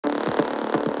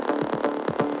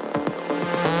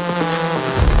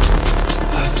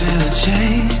feel a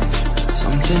change,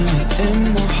 something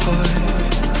within my heart.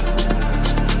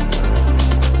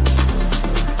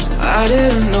 I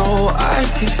didn't know I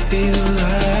could feel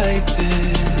like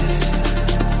this.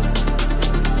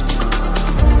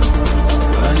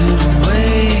 Running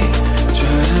away,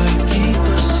 try to keep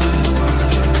myself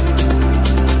alive.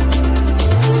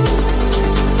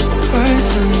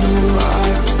 First I knew I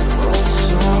felt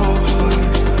so hard.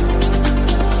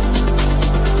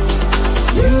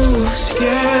 You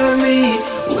scare me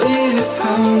with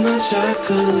how much I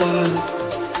could love.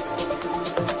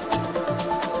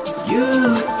 You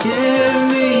give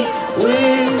me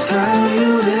wings, how you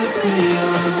lift me up.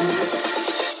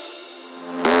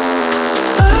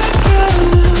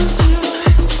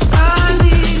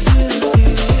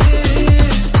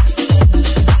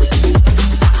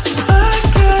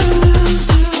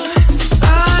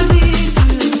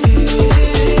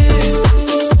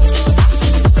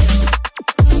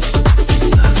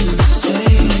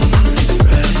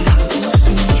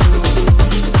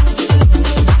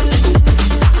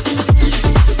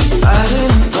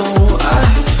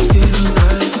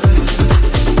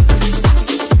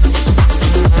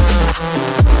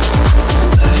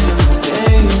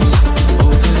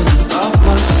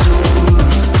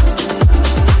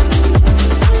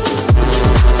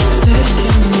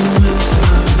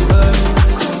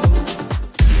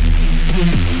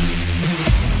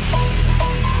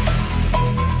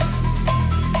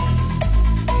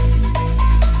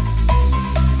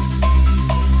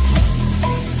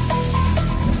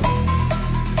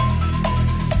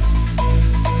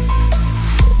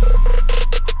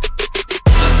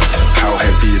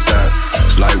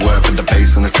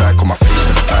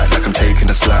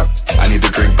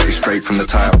 From the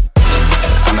tile,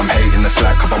 and I'm hating the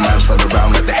slack. Couple man slide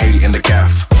around like the hate in the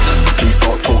gaff. Please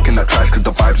start talking that trash, cause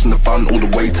the vibes and the fun all the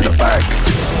way to the